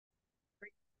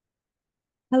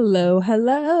Hello,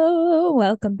 hello.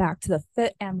 Welcome back to the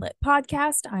Fit and Lit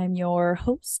podcast. I'm your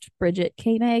host, Bridget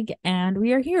Koenig, and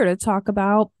we are here to talk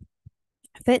about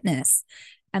fitness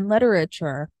and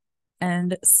literature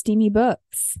and steamy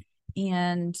books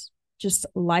and just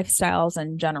lifestyles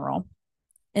in general.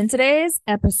 In today's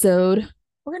episode,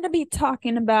 we're going to be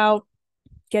talking about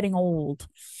getting old.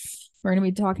 We're going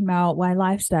to be talking about why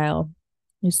lifestyle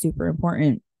is super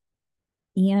important.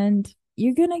 And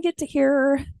you're going to get to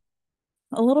hear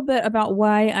a little bit about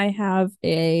why I have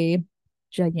a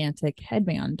gigantic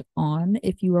headband on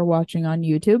if you are watching on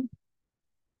YouTube.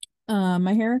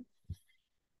 My hair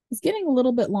is getting a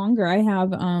little bit longer. I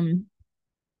have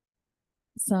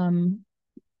some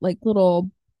like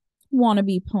little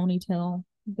wannabe ponytail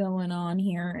going on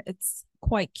here. It's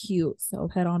quite cute. So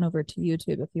head on over to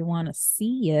YouTube if you want to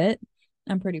see it.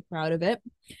 I'm pretty proud of it.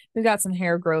 We've got some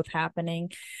hair growth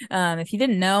happening. If you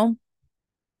didn't know,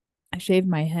 I shaved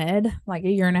my head like a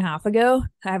year and a half ago.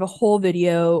 I have a whole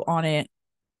video on it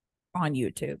on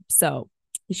YouTube. So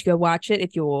you should go watch it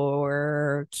if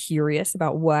you're curious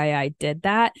about why I did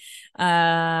that.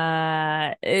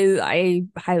 I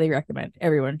highly recommend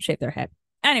everyone shave their head.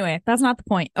 Anyway, that's not the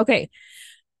point. Okay.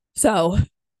 So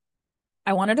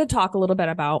I wanted to talk a little bit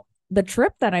about the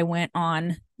trip that I went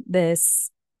on this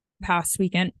past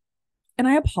weekend. And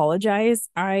I apologize.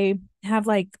 I have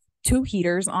like two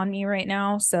heaters on me right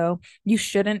now. So you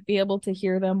shouldn't be able to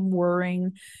hear them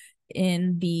whirring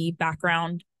in the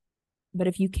background. But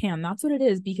if you can, that's what it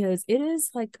is, because it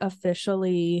is like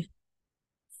officially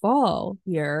fall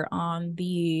here on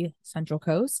the Central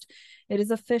Coast. It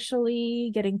is officially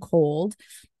getting cold.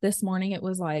 This morning it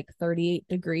was like 38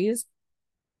 degrees,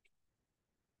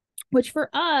 which for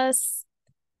us,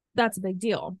 that's a big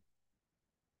deal.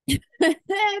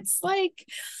 It's like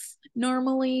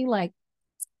normally like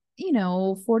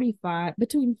 45,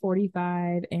 between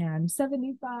 45 and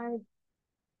 75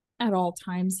 at all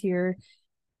times here.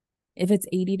 If it's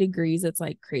 80 degrees, it's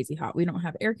like crazy hot. We don't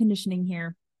have air conditioning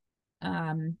here.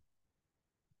 Um,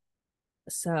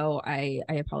 so I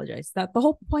apologize. That the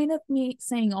whole point of me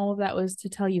saying all of that was to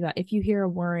tell you that if you hear a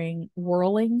whirring,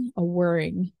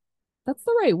 that's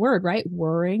the right word, right?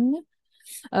 Whirring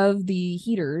of the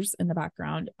heaters in the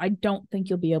background. I don't think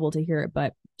you'll be able to hear it,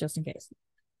 but just in case.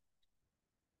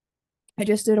 I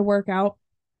just did a workout.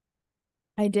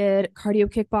 I did cardio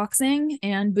kickboxing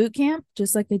and boot camp,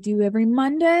 just like I do every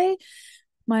Monday.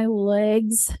 My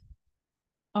legs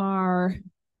are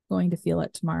going to feel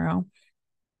it tomorrow.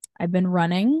 I've been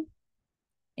running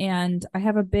and I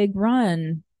have a big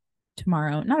run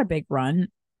tomorrow. Not a big run.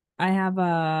 I have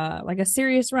a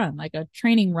serious run, like a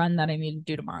training run that I need to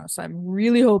do tomorrow. So I'm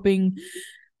really hoping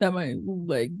that my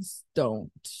legs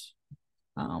don't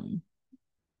um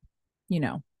you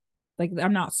know, like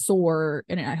I'm not sore,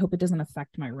 and I hope it doesn't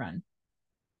affect my run.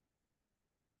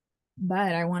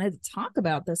 But I wanted to talk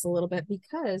about this a little bit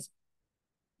because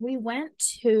we went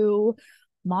to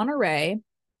Monterey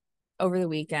over the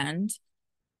weekend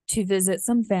to visit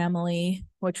some family,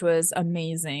 which was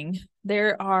amazing.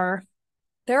 There are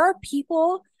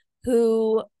people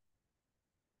who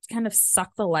kind of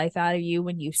suck the life out of you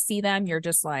when you see them. You're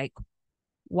just like,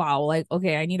 wow, like,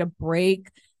 okay, I need a break.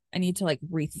 I need to like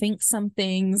rethink some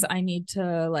things. I need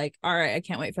to like, all right, I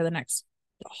can't wait for the next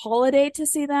holiday to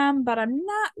see them, but I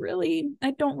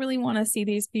don't really want to see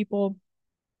these people,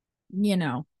 you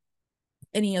know,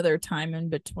 any other time in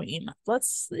between.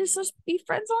 Let's just be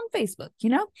friends on Facebook.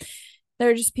 There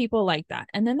are just people like that.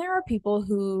 And then there are people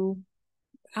who,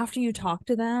 after you talk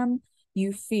to them,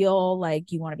 you feel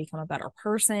like you want to become a better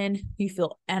person. You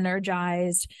feel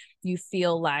energized. You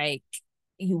feel like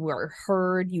you are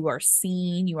heard, you are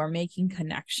seen, you are making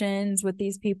connections with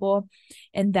these people.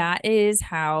 And that is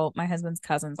how my husband's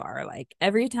cousins are. Like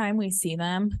every time we see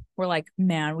them, we're like,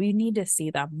 man, we need to see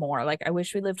them more. Like I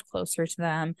wish we lived closer to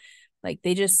them. Like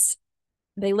they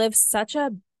live such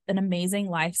an amazing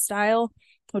lifestyle,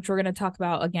 which we're going to talk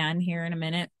about again here in a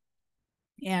minute.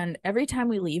 And every time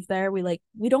we leave there, we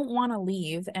don't want to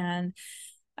leave. And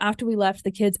after we left,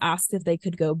 the kids asked if they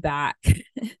could go back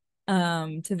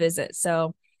to visit.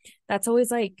 So that's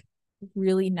always like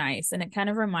really nice. And it kind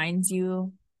of reminds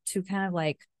you to kind of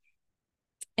like,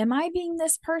 am I being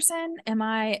this person? Am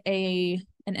I an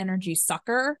energy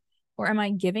sucker? Or am I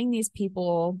giving these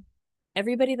people,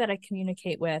 everybody that I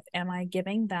communicate with, am I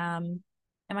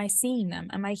seeing them?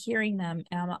 Am I hearing them?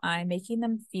 Am I making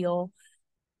them feel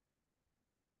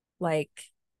like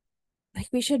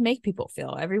we should make people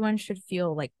feel, everyone should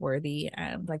feel like worthy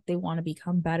and like they want to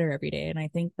become better every day. And I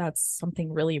think that's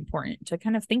something really important to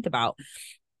kind of think about.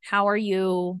 how are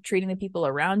you treating the people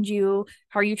around you?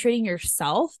 How are you treating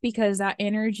yourself? Because that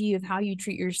energy of how you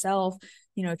treat yourself,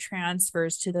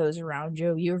 transfers to those around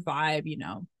you. Your vibe,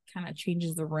 kind of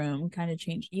changes the room, kind of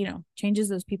changes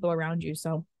those people around you.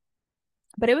 So,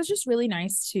 but it was just really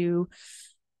nice to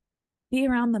be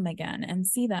around them again and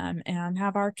see them and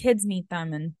have our kids meet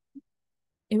them. And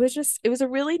it was a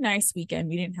really nice weekend.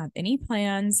 We didn't have any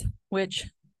plans, which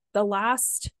the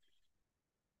last,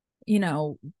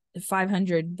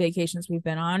 500 vacations we've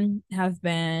been on have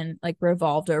been like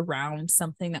revolved around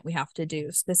something that we have to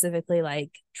do, specifically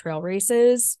like trail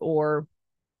races, or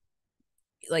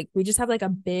like we just have like a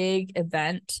big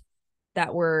event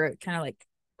that we're kind of like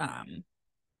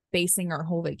basing our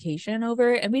whole vacation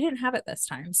over, and we didn't have it this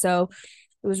time. So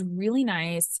it was really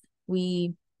nice.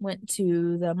 We went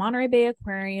to the Monterey Bay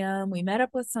Aquarium. We met up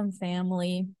with some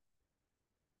family,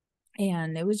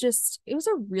 and it was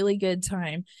a really good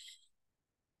time.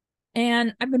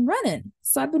 And I've been running.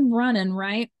 So I've been running,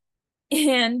 right?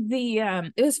 And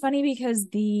it was funny because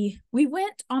we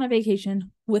went on a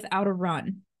vacation without a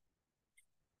run.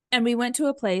 And we went to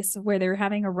a place where they were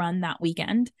having a run that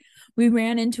weekend. We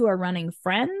ran into our running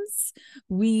friends.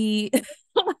 We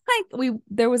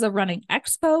there was a running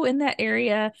expo in that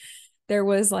area. There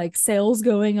was like sales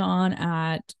going on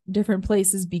at different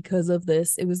places because of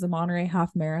this. It was the Monterey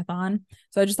Half Marathon.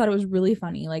 So I just thought it was really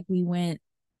funny. Like we went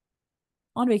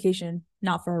on vacation,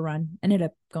 not for a run, ended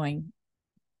up going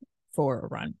for a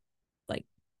run. Like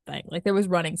there was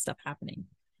running stuff happening.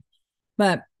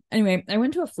 But anyway, I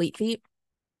went to a Fleet Feet,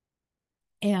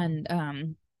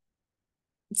 and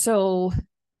so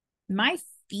my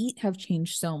feet have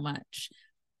changed so much.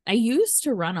 I used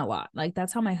to run a lot. Like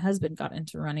that's how my husband got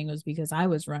into running, was because I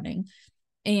was running.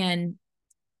 And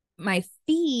my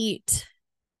feet,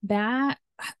 that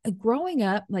growing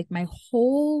up, like my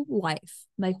whole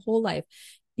life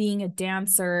being a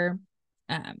dancer,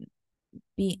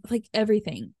 being like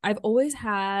everything, I've always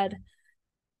had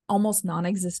almost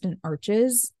non-existent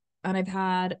arches, and I've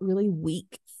had really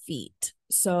weak feet.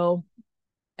 So,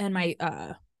 and my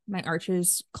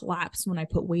arches collapse when I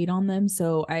put weight on them,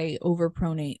 so I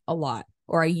overpronate a lot,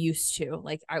 or I used to.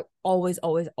 Like I always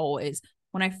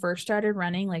when I first started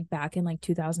running, like back in like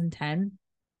 2010,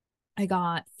 I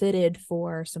got fitted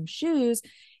for some shoes,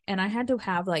 and I had to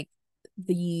have like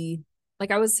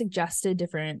I was suggested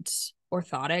different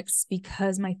orthotics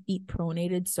because my feet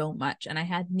pronated so much, and I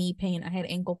had knee pain, I had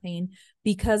ankle pain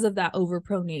because of that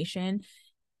overpronation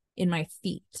in my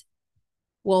feet.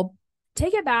 Well,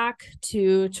 take it back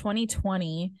to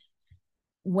 2020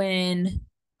 when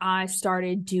I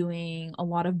started doing a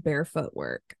lot of barefoot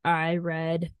work. I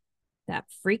read that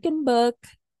freaking book,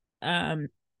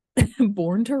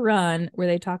 Born to Run, where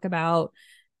they talk about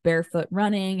barefoot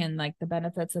running and like the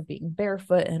benefits of being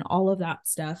barefoot and all of that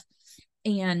stuff.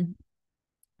 And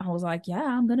I was like, yeah,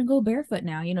 I'm going to go barefoot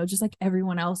now, just like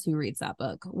everyone else who reads that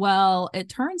book. Well, it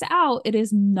turns out it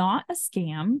is not a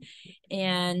scam,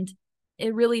 and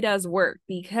it really does work,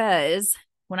 because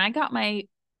when I got my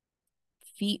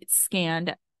feet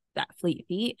scanned, that Fleet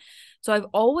Feet, so I've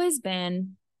always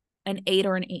been an 8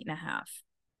 or an 8.5.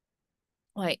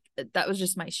 Like that was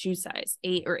just my shoe size,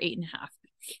 8 or 8.5.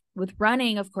 With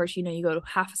running, of course, you go to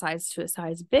half a size to a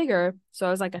size bigger. So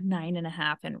I was like a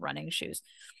 9.5 in running shoes.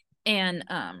 And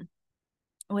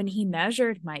when he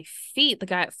measured my feet, the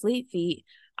guy at Fleet Feet,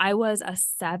 I was a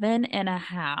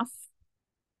 7.5.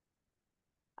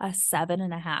 A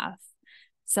 7.5.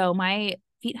 So my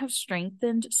feet have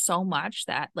strengthened so much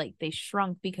that like they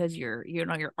shrunk, because your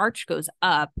arch goes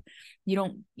up. You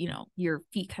don't, your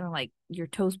feet kind of like your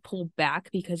toes pull back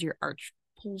because your arch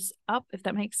pulls up, if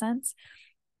that makes sense.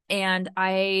 And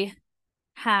I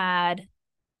had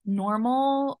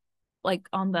normal, like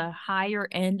on the higher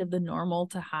end of the normal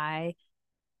to high,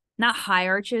 not high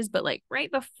arches, but like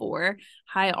right before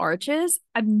high arches.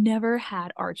 I've never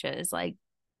had arches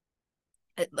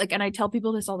and I tell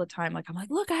people this all the time. Like, I'm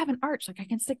like, look, I have an arch. Like I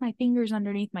can stick my fingers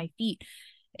underneath my feet.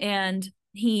 And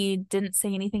he didn't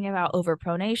say anything about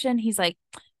overpronation. He's like,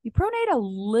 you pronate a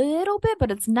little bit, but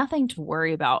it's nothing to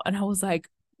worry about. And I was like,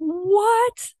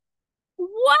 what?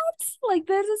 Like,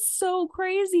 this is so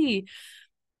crazy.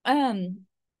 And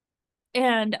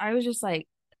I was just like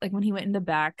when he went in the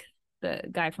back, the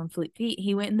guy from Fleet Feet,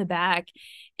 he went in the back,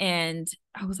 and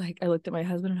I was like, I looked at my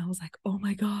husband and I was like, oh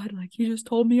my God, like he just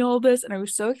told me all this. And I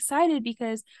was so excited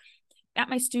because at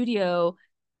my studio,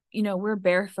 we're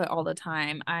barefoot all the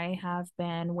time. I have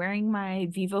been wearing my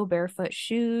Vivo barefoot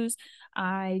shoes.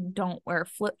 I don't wear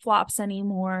flip-flops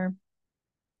anymore,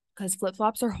 because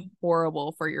flip-flops are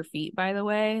horrible for your feet, by the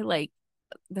way. Like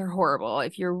they're horrible.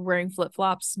 If you're wearing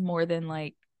flip-flops more than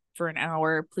like for an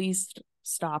hour, please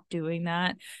stop doing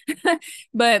that.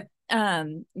 But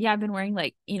yeah, I've been wearing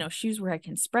like, shoes where I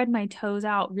can spread my toes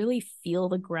out, really feel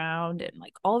the ground. And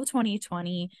like all of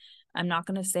 2020, I'm not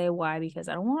going to say why because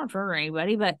I don't want to hurt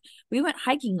anybody, but we went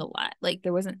hiking a lot. Like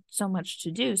there wasn't so much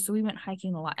to do, so we went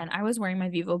hiking a lot, and I was wearing my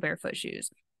Vivo barefoot shoes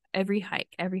every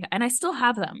hike, and I still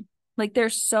have them. Like they're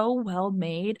so well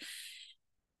made.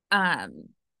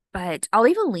 But I'll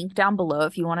leave a link down below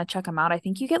if you want to check them out. I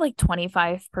think you get like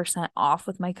 25% off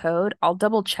with my code. I'll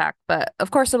double check, but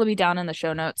of course it'll be down in the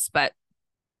show notes,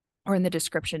 or in the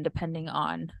description, depending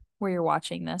on where you're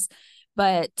watching this.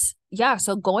 But yeah,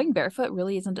 so going barefoot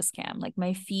really isn't a scam. Like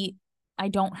my feet, I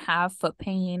don't have foot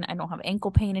pain. I don't have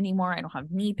ankle pain anymore. I don't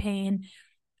have knee pain.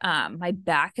 My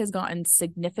back has gotten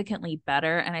significantly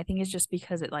better. And I think it's just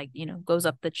because it like, goes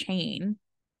up the chain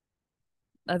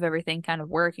of everything kind of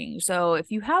working. So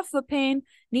if you have foot pain,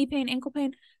 knee pain, ankle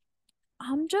pain,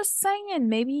 I'm just saying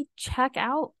maybe check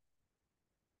out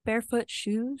barefoot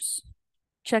shoes.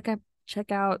 Check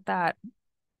out that,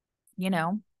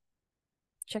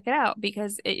 check it out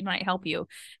because it might help you.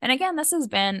 And again, this has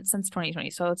been since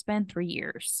 2020. So it's been 3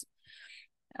 years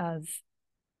of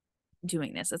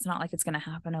doing this. It's not like it's going to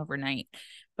happen overnight.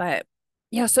 But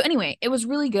yeah, so anyway, it was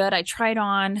really good. I tried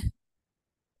on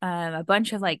a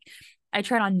bunch of I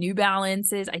tried on New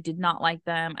Balances. I did not like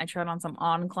them. I tried on some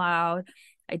On Cloud.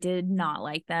 I did not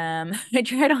like them. I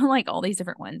tried on like all these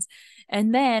different ones.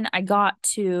 And then I got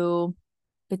to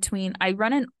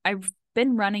I've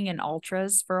been running in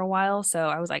ultras for a while. So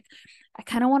I was like, I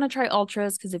kind of want to try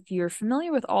ultras because if you're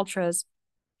familiar with ultras,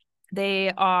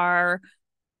 they are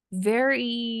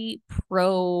very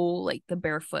pro like the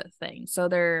barefoot thing. So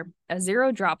they're a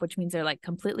zero drop, which means they're like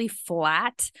completely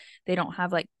flat. They don't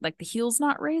have like the heels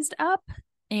not raised up.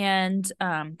 And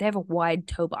they have a wide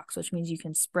toe box, which means you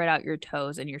can spread out your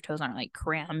toes and your toes aren't like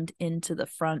crammed into the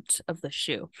front of the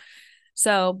shoe.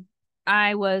 So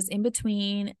I was in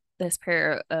between this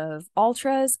pair of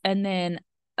ultras and then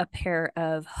a pair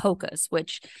of Hokas,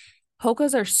 which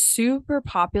Hokas are super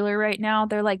popular right now.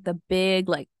 They're like the big,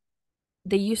 like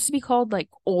they used to be called like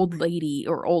old lady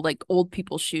or old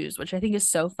people shoes, which I think is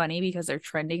so funny because they're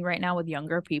trending right now with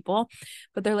younger people,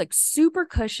 but they're like super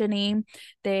cushiony.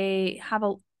 They have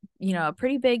a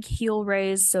pretty big heel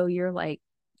raise. So you're like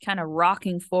kind of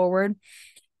rocking forward.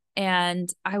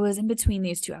 And I was in between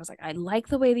these two. I was like, I like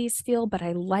the way these feel, but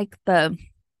I like the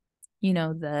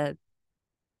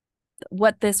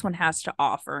what this one has to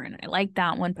offer. And I like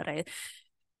that one,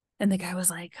 and the guy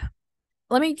was like,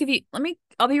 I'll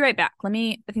be right back.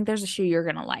 I think there's a shoe you're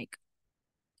going to like.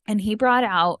 And he brought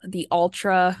out the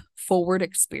Ultra Forward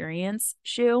Experience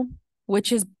shoe,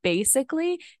 which is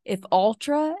basically if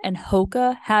Ultra and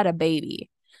Hoka had a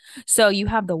baby. So you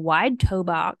have the wide toe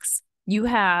box, you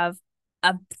have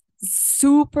a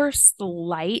super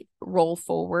slight roll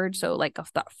forward. So like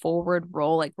that forward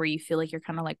roll, like where you feel like you're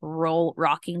kind of like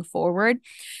rocking forward.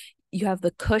 You have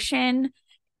the cushion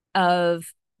of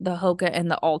the Hoka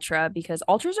and the Ultra because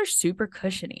Ultras are super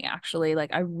cushiony actually.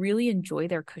 Like I really enjoy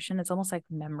their cushion. It's almost like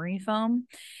memory foam.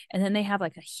 And then they have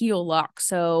like a heel lock.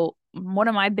 So one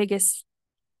of my biggest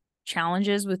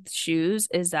challenges with shoes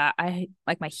is that I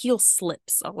like my heel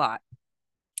slips a lot.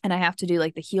 And I have to do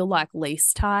like the heel lock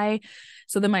lace tie.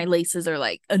 So then my laces are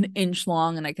like an inch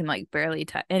long and I can like barely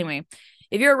tie. Anyway,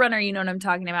 if you're a runner, you know what I'm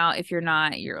talking about. If you're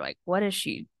not, you're like, what is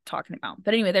she talking about?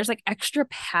 But anyway, there's like extra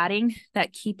padding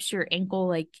that keeps your ankle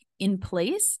like in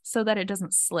place so that it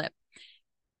doesn't slip.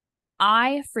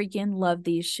 I freaking love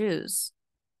these shoes.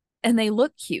 And they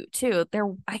look cute too.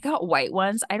 I got white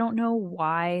ones. I don't know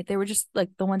why. They were just like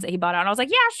the ones that he bought out. And I was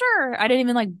like, yeah, sure. I didn't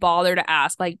even like bother to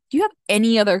ask, like, do you have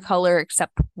any other color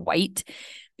except white?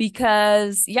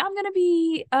 Because yeah, I'm gonna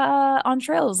be on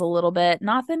trails a little bit.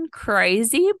 Nothing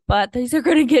crazy, but these are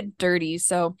gonna get dirty.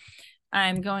 So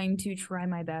I'm going to try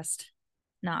my best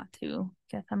not to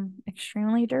get them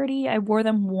extremely dirty. I wore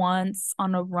them once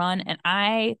on a run and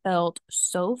I felt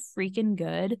so freaking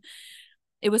good.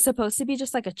 It was supposed to be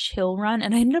just like a chill run,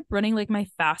 and I ended up running like my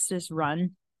fastest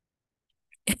run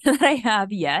that I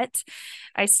have yet.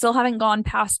 I still haven't gone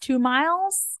past 2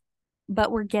 miles,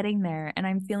 but we're getting there, and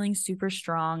I'm feeling super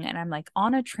strong, and I'm like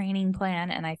on a training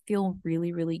plan, and I feel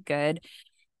really, really good.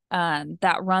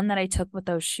 That run that I took with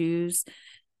those shoes,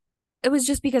 it was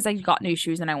just because I got new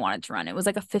shoes and I wanted to run. It was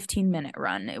like a 15-minute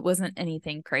run. It wasn't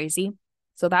anything crazy.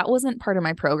 So that wasn't part of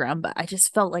my program, but I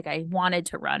just felt like I wanted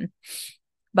to run.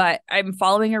 But I'm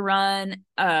following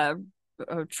a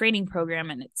training program,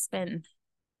 and it's been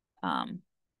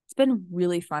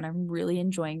really fun. I'm really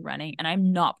enjoying running, and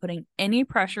I'm not putting any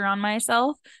pressure on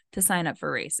myself to sign up for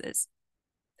races.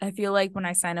 I feel like when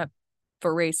I sign up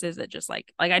for races that just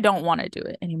like I don't want to do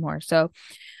it anymore. So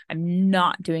I'm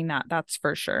not doing that. That's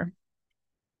for sure.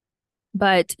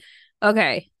 But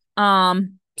okay.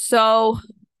 So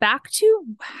back to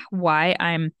why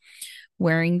I'm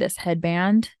wearing this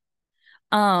headband.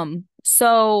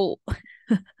 So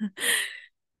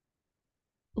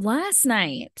last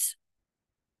night,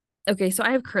 okay, so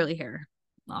I have curly hair,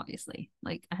 obviously.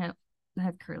 Like I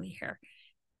have curly hair.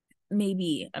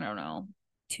 Maybe, I don't know,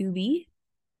 2B,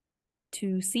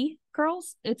 2C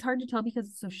curls. It's hard to tell because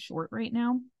it's so short right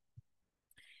now.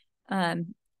 I'd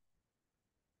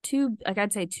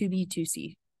say 2B,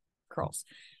 2C curls.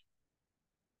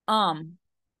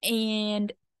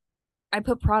 And I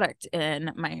put product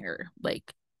in my hair.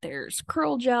 Like there's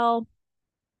curl gel,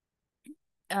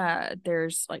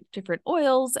 there's like different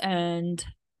oils, and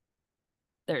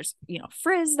there's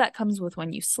frizz that comes with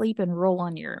when you sleep and roll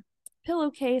on your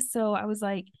pillowcase. So I was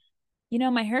like,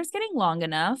 my hair's getting long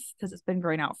enough because it's been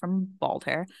growing out from bald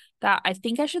hair that I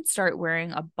think I should start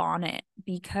wearing a bonnet,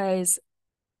 because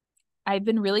I've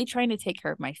been really trying to take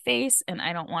care of my face and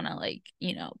I don't want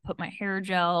to put my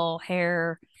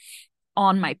hair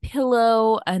on my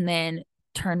pillow and then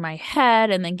turn my head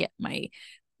and then get my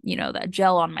that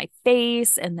gel on my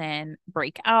face and then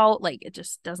break out. Like it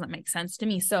just doesn't make sense to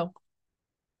me. So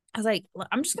I was like,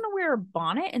 I'm just gonna wear a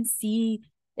bonnet and see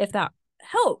if that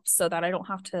helps, so that I don't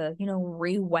have to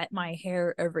re-wet my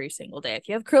hair every single day. If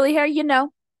you have curly hair,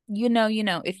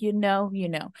 if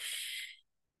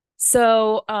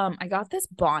so I got this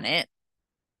bonnet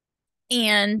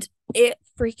and it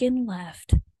freaking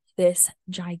left this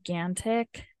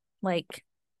gigantic like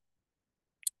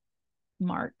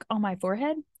mark on my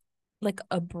forehead, like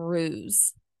a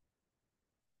bruise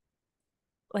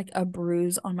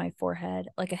on my forehead,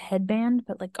 like a headband,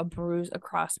 but like a bruise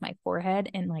across my forehead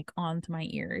and like onto my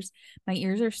ears. My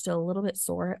ears are still a little bit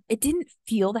sore. It didn't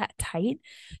feel that tight,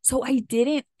 so I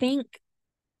didn't think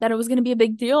that it was going to be a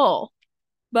big deal,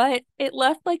 but it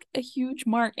left like a huge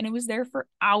mark and it was there for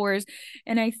hours.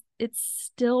 And it's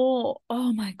still,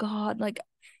 oh my God, like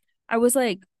I was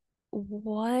like,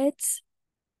 what?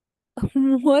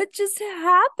 What just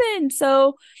happened?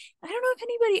 So I don't know if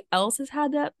anybody else has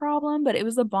had that problem, but it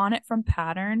was the bonnet from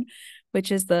Pattern, which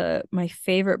is my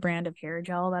favorite brand of hair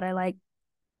gel that I like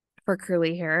for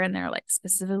curly hair. And they're like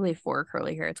specifically for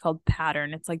curly hair. It's called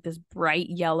Pattern. It's like this bright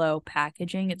yellow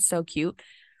packaging. It's so cute.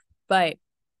 But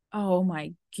oh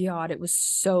my God, it was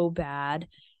so bad.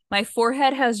 My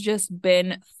forehead has just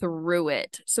been through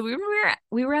it. So we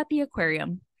were at the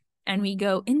aquarium and we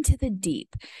go into the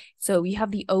deep. So we have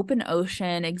the open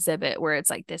ocean exhibit where it's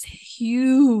like this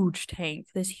huge tank,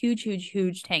 this huge, huge,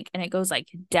 huge tank. And it goes like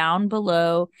down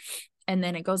below and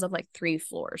then it goes up like 3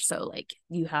 floors. So like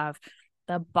you have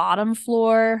the bottom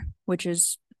floor, which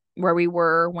is where we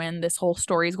were when this whole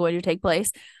story is going to take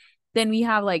place. Then we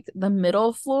have like the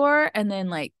middle floor, and then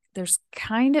like there's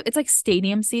it's like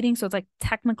stadium seating. So it's like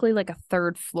technically like a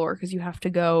 3rd floor because you have to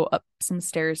go up some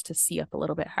stairs to see up a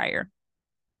little bit higher.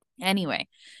 Anyway,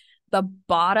 the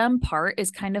bottom part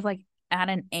is kind of like at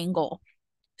an angle.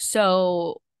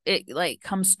 So it like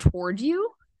comes towards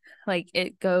you, like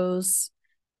it goes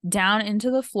down into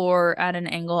the floor at an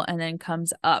angle and then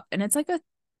comes up. And it's like a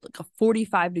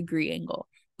 45-degree angle.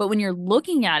 But when you're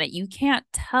looking at it, you can't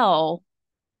tell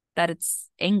that it's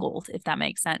angled, if that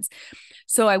makes sense.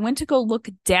 So I went to go look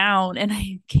down and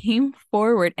I came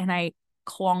forward and I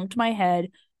clonked my head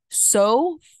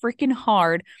so freaking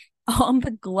hard on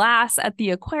the glass at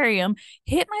the aquarium,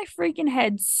 hit my freaking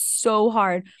head so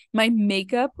hard. My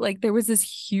makeup, like there was this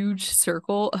huge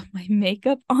circle of my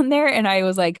makeup on there. And I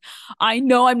was like, I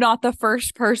know I'm not the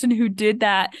first person who did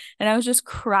that. And I was just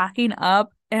cracking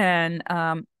up. And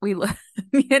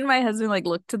me and my husband like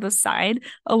looked to the side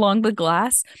along the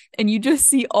glass and you just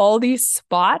see all these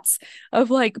spots of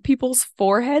like people's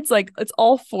foreheads, like it's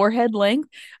all forehead length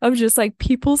of just like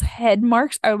people's head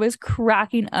marks. I was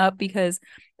cracking up because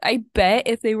I bet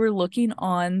if they were looking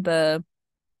on the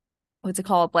what's it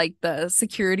called, like the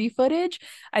security footage,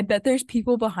 I bet there's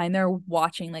people behind there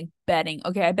watching, like betting,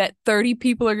 okay, I bet 30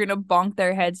 people are gonna bonk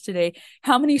their heads today.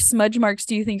 How many smudge marks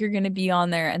do you think are gonna be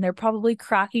on there? And they're probably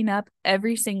cracking up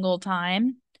every single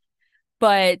time.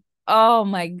 But oh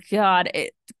my God,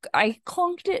 I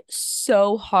clunked it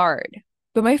so hard.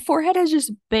 But my forehead has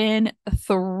just been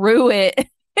through it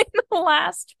in the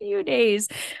last few days.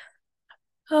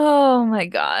 Oh my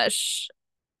gosh.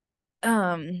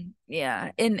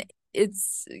 Yeah, and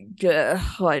it's good.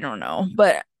 I don't know,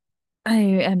 but I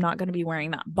am not going to be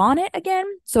wearing that bonnet again.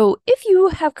 So if you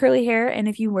have curly hair and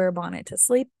if you wear a bonnet to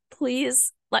sleep,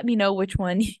 please let me know which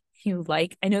one you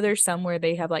like. I know there's some where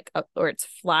they have like or it's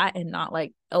flat and not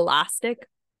like elastic.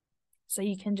 So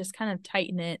you can just kind of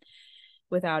tighten it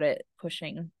without it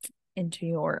pushing into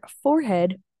your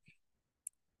forehead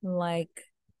like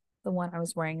the one I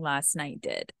was wearing last night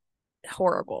did.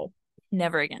 Horrible.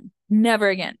 Never again. Never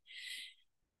again.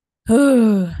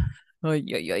 But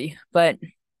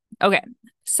okay.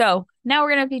 So now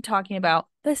we're gonna be talking about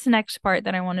this next part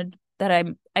that I wanted that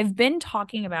I've been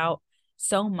talking about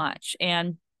so much.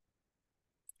 And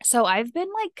so I've been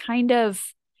like kind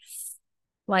of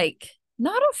like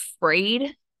not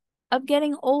afraid of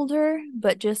getting older,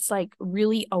 but just like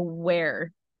really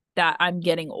aware that I'm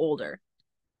getting older.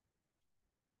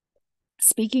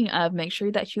 Speaking of, make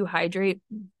sure that you hydrate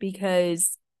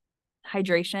because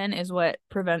hydration is what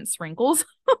prevents wrinkles.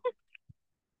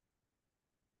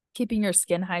 Keeping your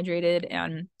skin hydrated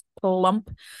and plump.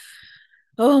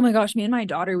 Oh my gosh, me and my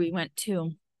daughter, we went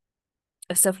to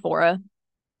a Sephora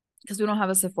because we don't have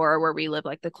a Sephora where we live.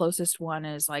 Like the closest one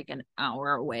is like an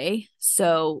hour away.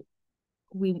 So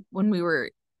when we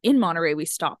were in Monterey, we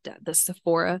stopped at the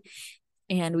Sephora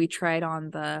and we tried on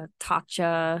the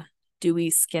Tatcha Dewy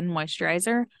Skin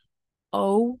Moisturizer.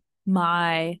 Oh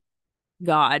my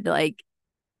God. Like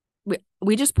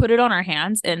we just put it on our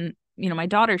hands and my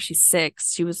daughter, she's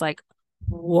 6. She was like,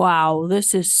 wow,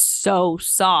 this is so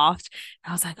soft.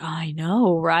 I was like, I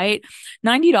know, right?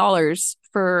 $90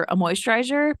 for a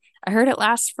moisturizer. I heard it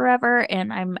lasts forever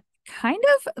and I'm kind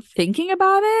of thinking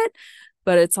about it,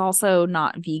 but it's also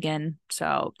not vegan.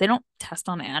 So they don't test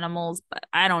on animals, but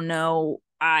I don't know.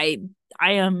 I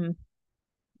am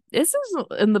this is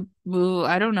in the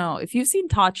I don't know. If you've seen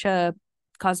Tatcha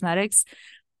Cosmetics,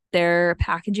 their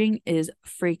packaging is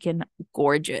freaking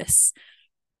gorgeous.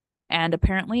 And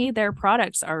apparently their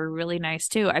products are really nice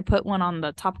too. I put one on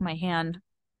the top of my hand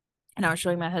and I was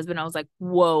showing my husband. I was like,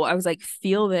 whoa. I was like,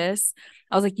 feel this.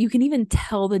 I was like, you can even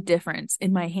tell the difference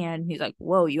in my hand. And he's like,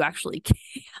 whoa, you actually can.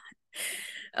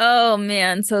 Oh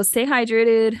man. So stay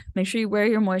hydrated. Make sure you wear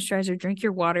your moisturizer, drink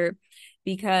your water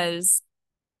because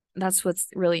that's what's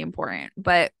really important.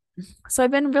 But so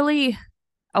I've been really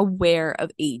aware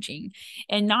of aging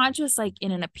and not just like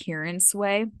in an appearance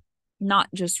way, not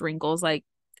just wrinkles. Like,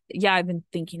 yeah, I've been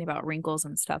thinking about wrinkles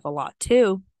and stuff a lot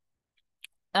too.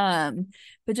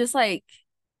 But just like,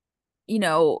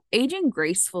 aging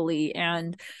gracefully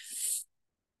and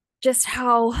just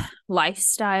how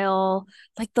lifestyle,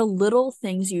 like the little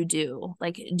things you do.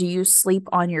 Like, do you sleep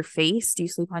on your face? Do you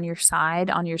sleep on your side,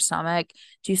 on your stomach?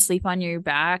 Do you sleep on your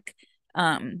back?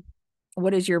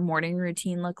 What does your morning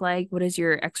routine look like? What does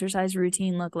your exercise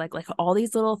routine look like? Like all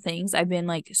these little things I've been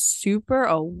like super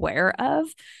aware of.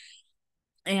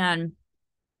 And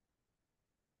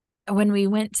when we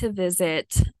went to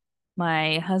visit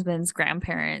my husband's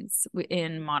grandparents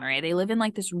in Monterey, they live in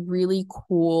like this really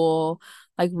cool,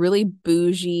 like really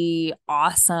bougie,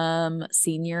 awesome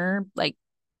senior like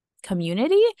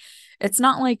community. It's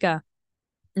not like a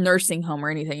nursing home or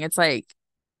anything. It's like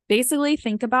basically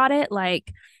think about it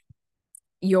like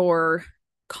your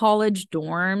college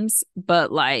dorms,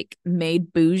 but like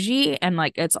made bougie and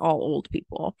like it's all old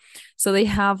people. So they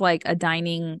have like a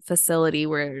dining facility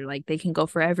where like they can go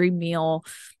for every meal.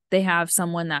 They have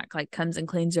someone that like comes and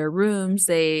cleans their rooms.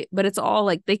 But it's all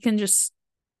like they can just,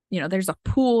 there's a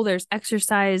pool, there's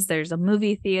exercise, there's a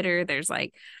movie theater, there's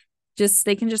like just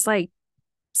they can just like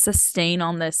sustain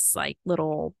on this like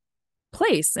little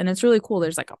place. And it's really cool.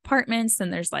 There's like apartments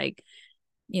and there's like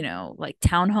like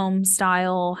townhome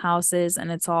style houses.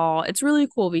 And it's really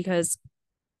cool because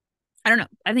I don't know.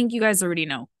 I think you guys already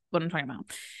know what I'm talking about.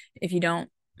 If you don't,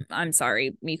 I'm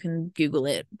sorry. You can Google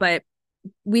it. But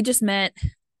we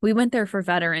went there for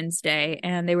Veterans Day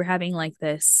and they were having like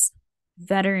this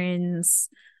veterans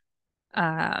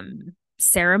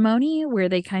ceremony where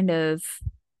they kind of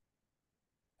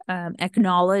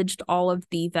acknowledged all of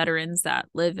the veterans that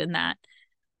live in that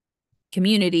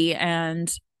community.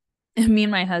 And me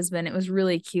and my husband, it was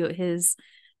really cute. His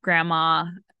grandma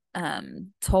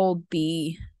told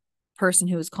the person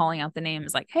who was calling out the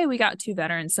names like, hey, we got 2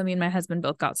 veterans. So me and my husband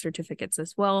both got certificates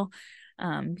as well,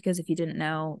 because if you didn't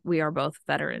know, we are both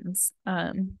veterans.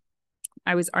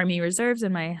 I was Army Reserves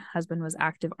and my husband was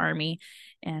active Army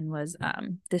and was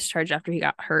discharged after he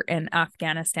got hurt in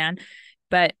Afghanistan.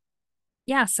 But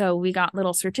yeah, so we got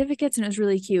little certificates and it was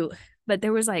really cute. But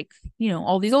there was like,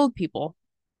 all these older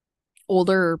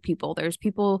people. There's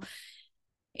people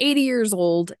 80 years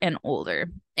old and older.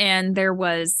 And there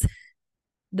was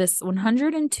this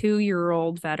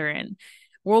 102-year-old veteran,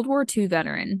 World War II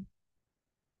veteran,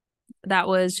 that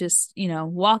was just,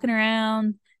 walking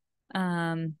around.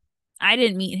 I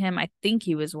didn't meet him. I think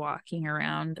he was walking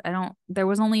around. I don't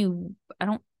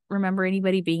remember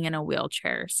anybody being in a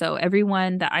wheelchair. So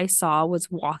everyone that I saw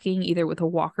was walking either with a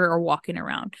walker or walking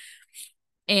around.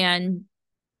 And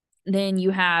then you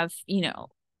have,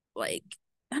 like,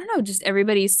 I don't know, just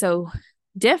everybody's so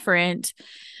different,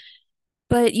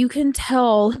 but you can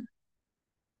tell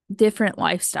different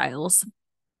lifestyles.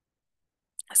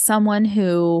 Someone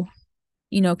who,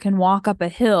 can walk up a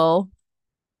hill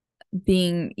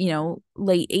being,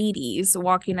 late 80s,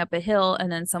 walking up a hill,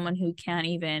 and then someone who can't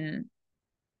even,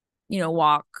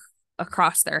 walk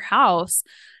across their house.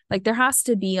 Like there's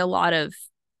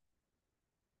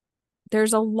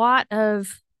a lot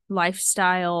of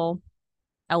lifestyle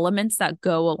elements that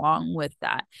go along with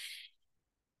that.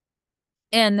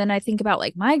 And then I think about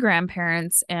like my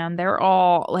grandparents, and they're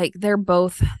all like,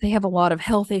 they have a lot of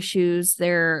health issues.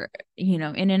 They're, in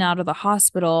and out of the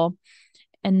hospital.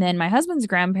 And then my husband's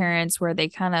grandparents, where they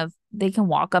can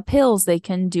walk up hills, they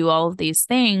can do all of these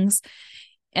things,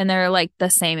 and they're like the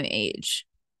same age.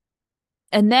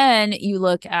 And then you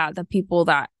look at the people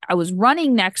that I was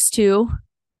running next to,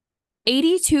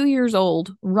 82 years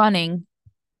old, running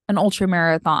an ultra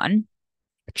marathon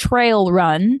trail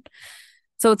run.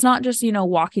 So it's not just,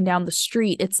 walking down the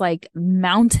street. It's like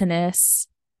mountainous,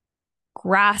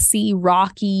 grassy,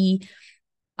 rocky,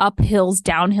 up hills,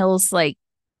 down hills, like,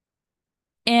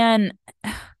 and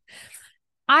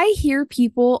I hear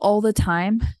people all the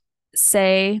time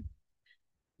say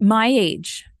my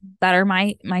age, that are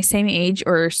my same age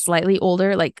or slightly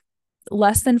older, like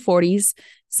less than 40s,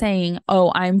 saying,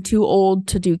 "Oh, I'm too old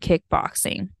to do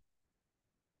kickboxing.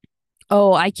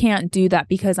 Oh, I can't do that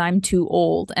because I'm too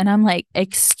old." And I'm like,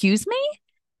 "Excuse me?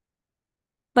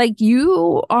 Like,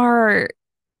 you are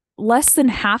less than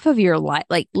half of your life,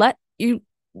 less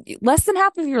than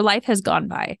half of your life has gone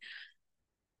by.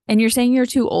 And you're saying you're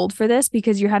too old for this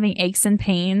because you're having aches and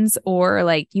pains, or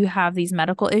like you have these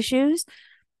medical issues."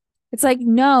 It's like,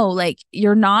 no, like,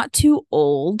 you're not too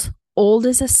old. Old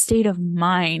is a state of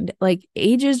mind. Like,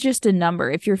 age is just a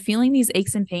number. If you're feeling these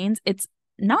aches and pains, it's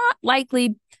not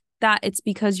likely that it's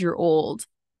because you're old.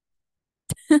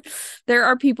 There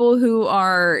are people who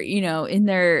are, in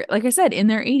their, like I said, in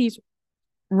their 80s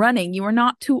running. You are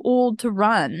not too old to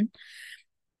run.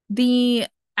 The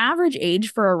average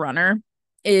age for a runner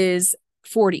is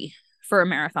 40 for a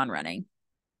marathon running.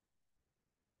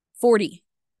 40.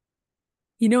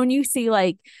 When you see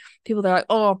like people that are like,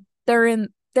 oh,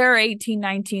 they're 18,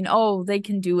 19. Oh, they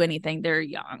can do anything. They're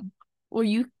young. Well,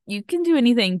 you can do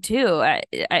anything too at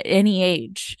any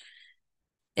age.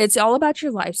 It's all about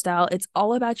your lifestyle. It's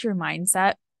all about your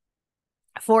mindset.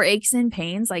 For aches and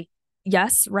pains, like,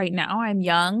 yes, right now I'm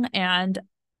young and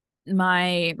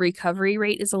my recovery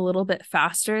rate is a little bit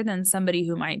faster than somebody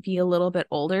who might be a little bit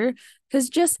older, because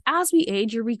just as we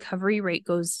age, your recovery rate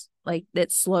goes, like,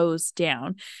 it slows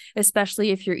down, especially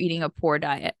if you're eating a poor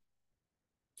diet.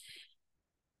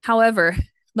 However,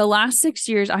 the last 6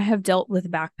 years I have dealt with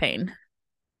back pain.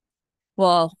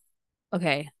 Well,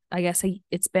 okay, I guess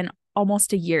it's been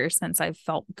almost a year since I've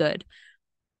felt good.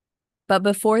 But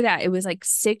before that, it was like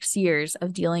 6 years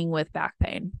of dealing with back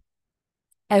pain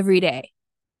every day.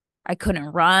 I couldn't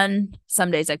run.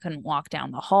 Some days I couldn't walk down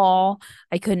the hall.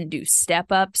 I couldn't do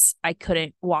step ups. I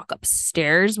couldn't walk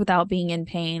upstairs without being in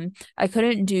pain. I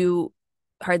couldn't do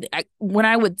hardly, when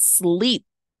I would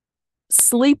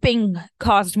sleeping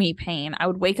caused me pain. I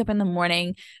would wake up in the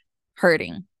morning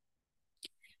hurting.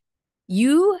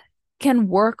 You can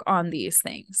work on these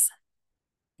things.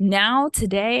 Now,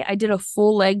 today, I did a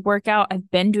full leg workout. I've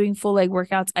been doing full leg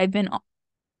workouts. I've been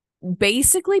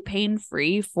basically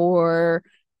pain-free for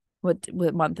what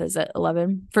month is it?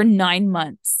 11? For 9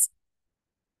 months.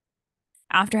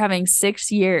 After having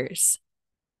 6 years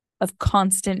of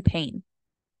constant pain.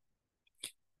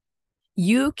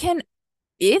 You can,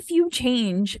 if you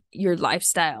change your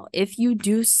lifestyle, if you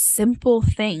do simple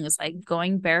things like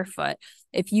going barefoot,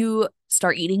 if you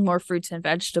start eating more fruits and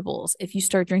vegetables, if you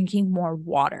start drinking more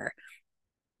water,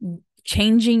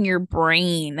 changing your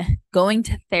brain, going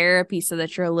to therapy so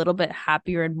that you're a little bit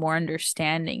happier and more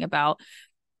understanding about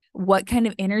what kind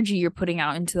of energy you're putting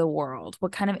out into the world,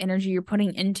 what kind of energy you're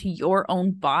putting into your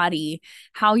own body,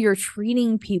 how you're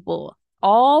treating people,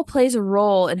 all plays a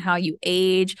role in how you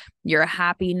age, your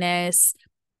happiness,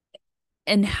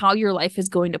 and how your life is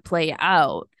going to play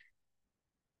out.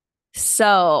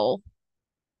 So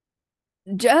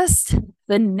just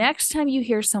the next time you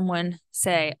hear someone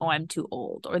say, "Oh, I'm too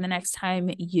old," or the next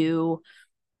time you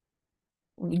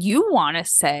want to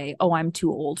say, "Oh, I'm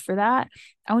too old for that,"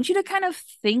 I want you to kind of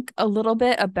think a little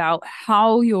bit about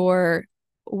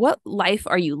what life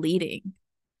are you leading?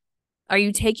 Are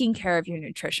you taking care of your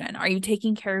nutrition? Are you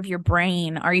taking care of your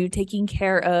brain? Are you taking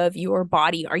care of your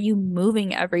body? Are you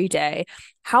moving every day?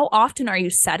 How often are you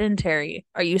sedentary?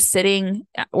 Are you sitting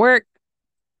at work?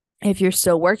 If you're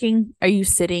still working, are you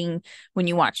sitting when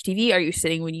you watch TV? Are you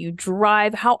sitting when you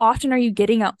drive? How often are you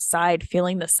getting outside,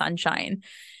 feeling the sunshine?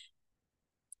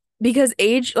 Because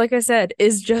age, like I said,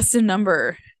 is just a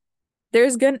number.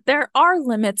 There are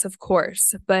limits, of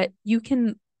course, but you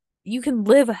can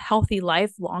live a healthy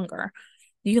life longer.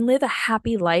 You can live a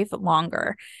happy life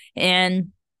longer. And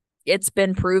it's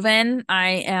been proven.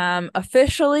 I am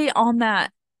officially on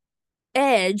that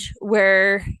edge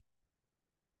where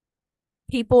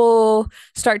people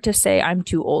start to say, I'm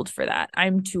too old for that.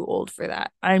 I'm too old for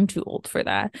that. I'm too old for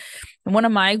that. And one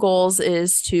of my goals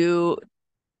is to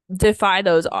defy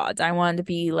those odds. I want to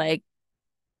be like,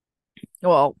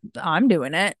 well, I'm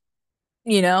doing it,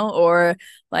 or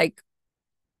like,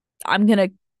 I'm going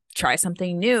to try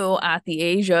something new at the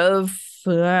age of,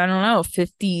 I don't know,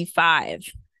 55.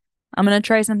 I'm going to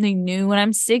try something new when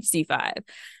I'm 65.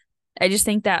 I just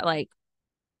think that like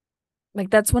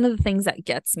that's one of the things that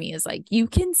gets me is like you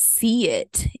can see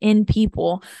it in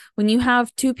people when you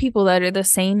have two people that are the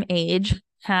same age,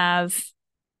 have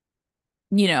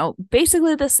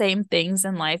basically the same things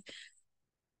in life,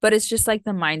 but it's just like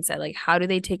the mindset, like how do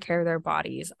they take care of their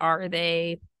bodies? Are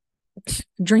they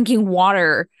drinking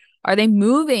water? Are they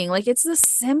moving? Like it's the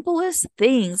simplest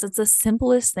things. It's the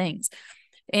simplest things.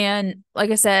 And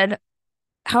like I said,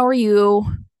 how are you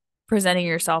presenting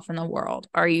yourself in the world?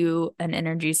 Are you an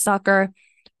energy sucker,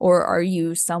 or are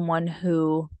you someone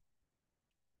who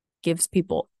gives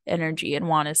people energy and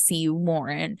want to see you more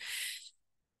and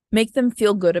make them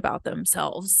feel good about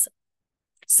themselves?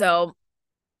 So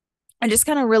I just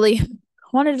kind of really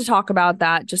wanted to talk about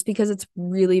that just because it's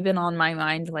really been on my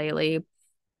mind lately.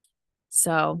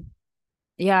 So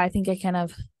yeah, I think I kind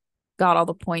of got all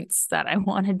the points that I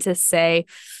wanted to say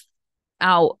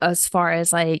out as far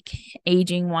as like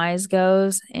aging wise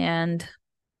goes. And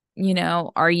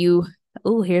are you,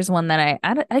 oh, here's one that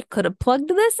I could have plugged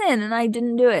this in and I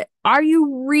didn't do it. Are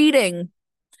you reading?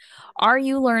 Are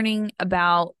you learning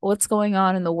about what's going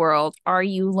on in the world? Are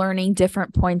you learning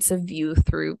different points of view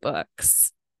through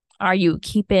books? Are you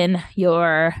keeping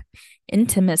your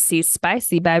intimacy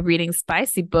spicy by reading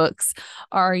spicy books?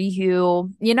 Are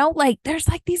you, like there's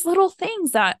like these little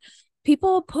things that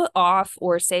people put off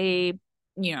or say,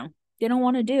 they don't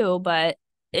want to do, but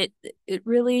it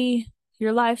really,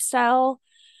 your lifestyle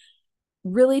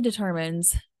really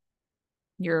determines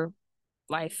your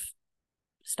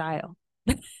lifestyle.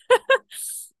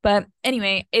 But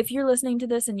anyway, if you're listening to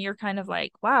this and you're kind of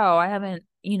like, wow, I haven't,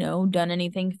 done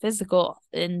anything physical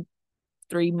in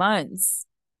 3 months,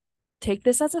 take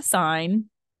this as a sign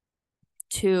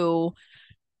to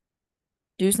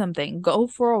do something. Go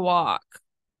for a walk.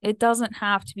 It doesn't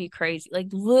have to be crazy. Like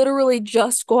literally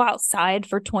just go outside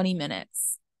for 20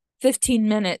 minutes, 15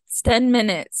 minutes, 10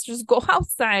 minutes. Just go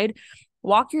outside,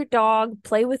 walk your dog,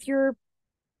 play with your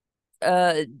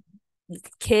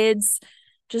kids.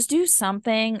 Just do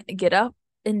something. Get up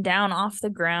and down off the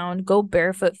ground. Go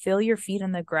barefoot. Feel your feet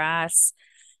in the grass.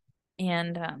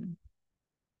 And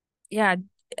yeah,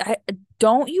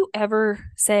 don't you ever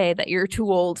say that you're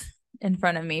too old in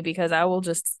front of me, because I will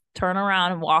just turn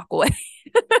around and walk away.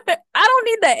 I don't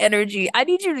need that energy. I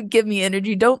need you to give me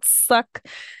energy. Don't suck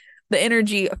the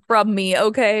energy from me,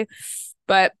 okay?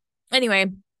 But anyway,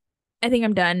 I think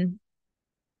I'm done.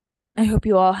 I hope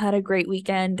you all had a great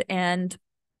weekend, and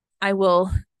I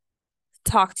will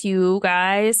talk to you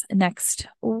guys next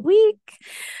week.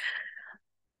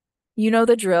 You know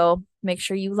the drill. Make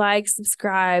sure you like,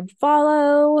 subscribe,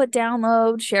 follow,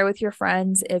 download, share with your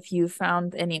friends if you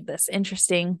found any of this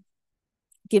interesting.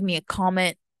 Give me a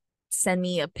comment. Send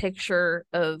me a picture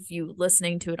of you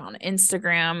listening to it on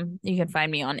Instagram. You can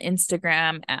find me on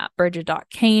Instagram at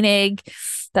Bridget.Koenig.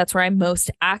 That's where I'm most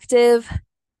active.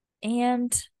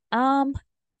 And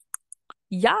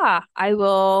yeah, I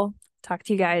will talk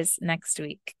to you guys next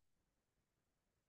week.